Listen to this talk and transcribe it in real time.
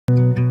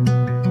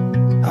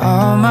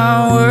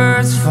my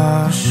words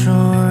fall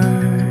short.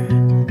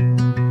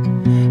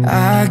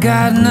 I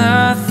got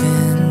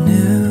nothing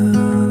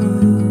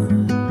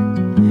new.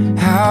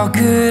 How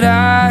could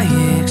I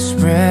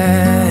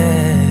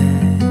express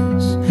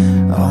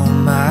all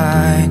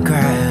my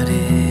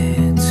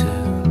gratitude?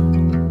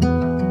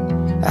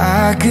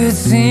 I could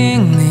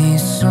sing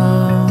these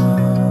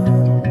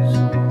songs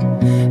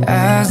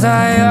as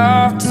I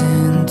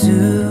often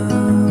do,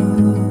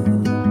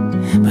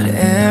 but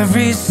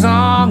every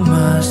song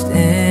must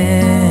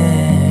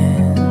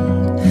end,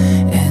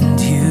 and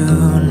you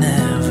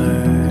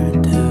never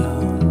do.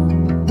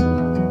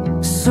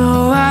 So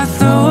I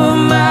throw up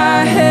my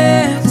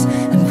hands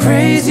and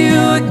praise you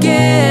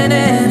again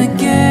and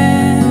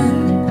again,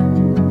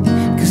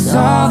 'cause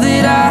all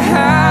that I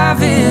have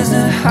is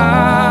a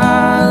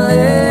hallelujah,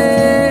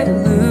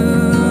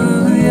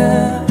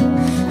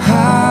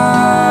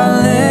 hallelujah.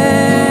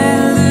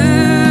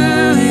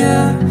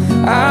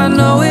 I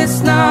know it's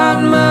not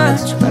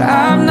much, but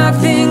I'm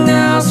nothing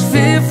else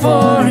fit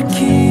for a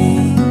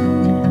king,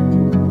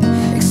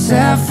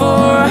 except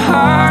for a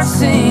heart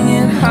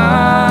singing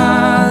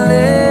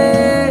hallelujah,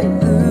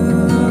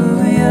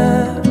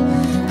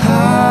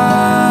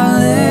 hallelujah.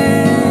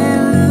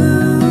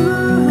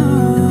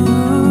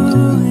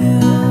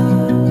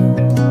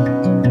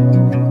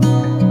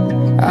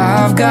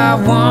 I've got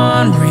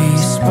one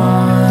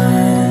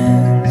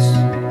response,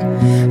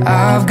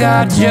 I've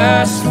got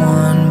just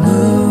one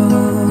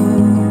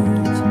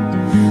move,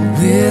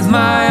 with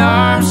my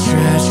arms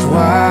stretched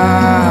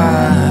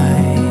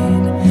wide,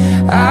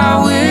 I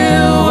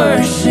will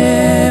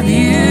worship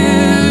you.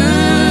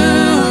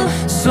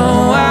 So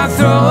I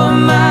throw up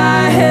my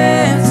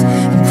hands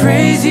and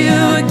praise you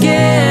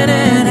again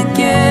and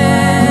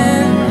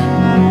again,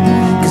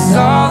 'cause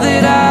all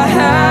that I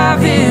have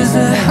is a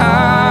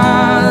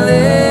hallelujah,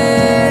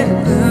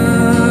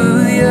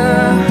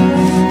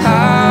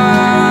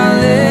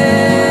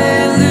 hallelujah.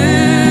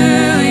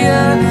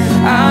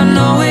 I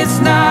know it's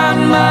not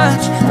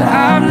much, but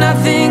I'm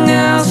nothing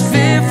else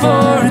fit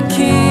for a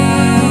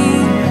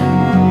king,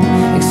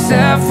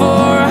 except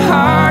for a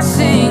heart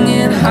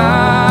singing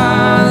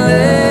hallelujah,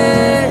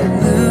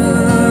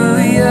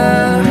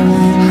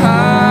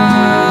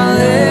 hallelujah.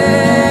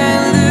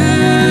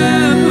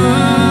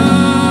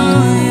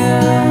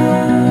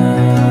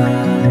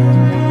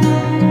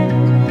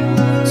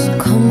 So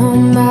come on,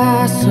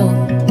 my soul,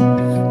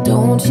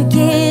 don't you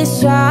get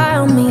shy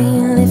on me,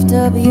 lift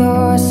up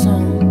your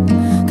song,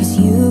 'cause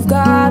you've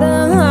got a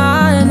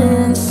lion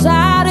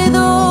inside of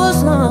those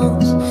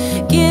lungs.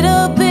 Get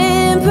up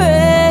and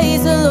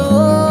praise the Lord.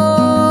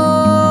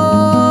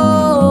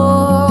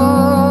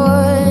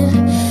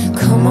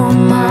 Come on,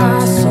 my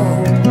soul,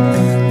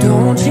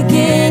 don't you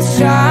get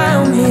shy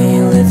on me,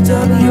 lift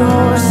up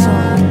your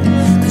song,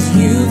 'cause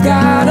you've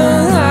got a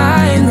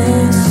lion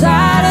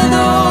inside of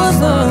those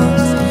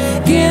lungs.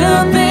 Get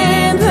up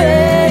and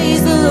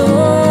praise the Lord.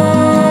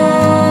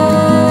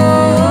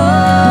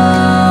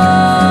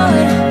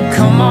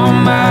 Come on,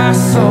 my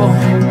soul,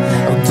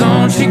 oh,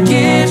 don't you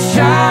get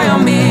shy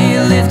on me,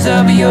 lift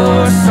up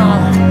your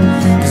song,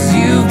 'cause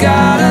you've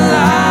got a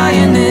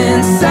lion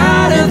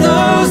inside of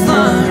those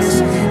lungs.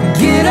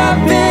 Get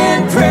up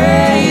and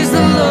praise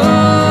the Lord.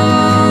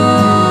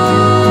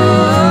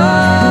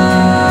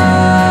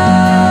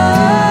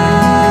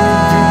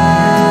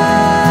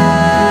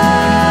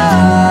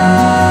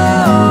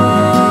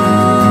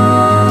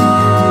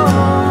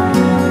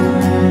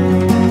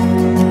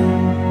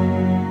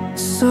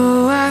 So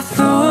I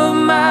throw up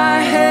my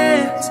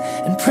hands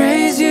and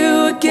praise you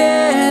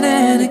again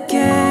and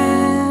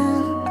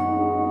again,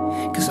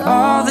 'cause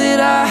all that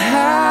I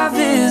have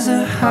is a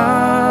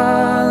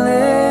hallelujah,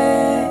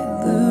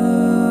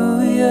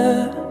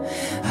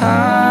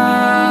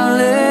 hallelujah.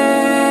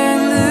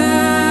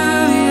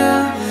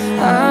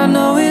 I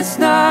know it's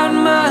not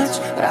much,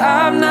 but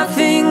I'm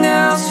nothing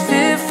else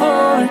fit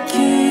for a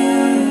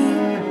king,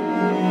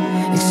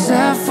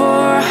 except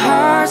for a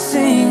heart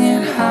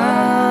singing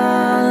hallelujah.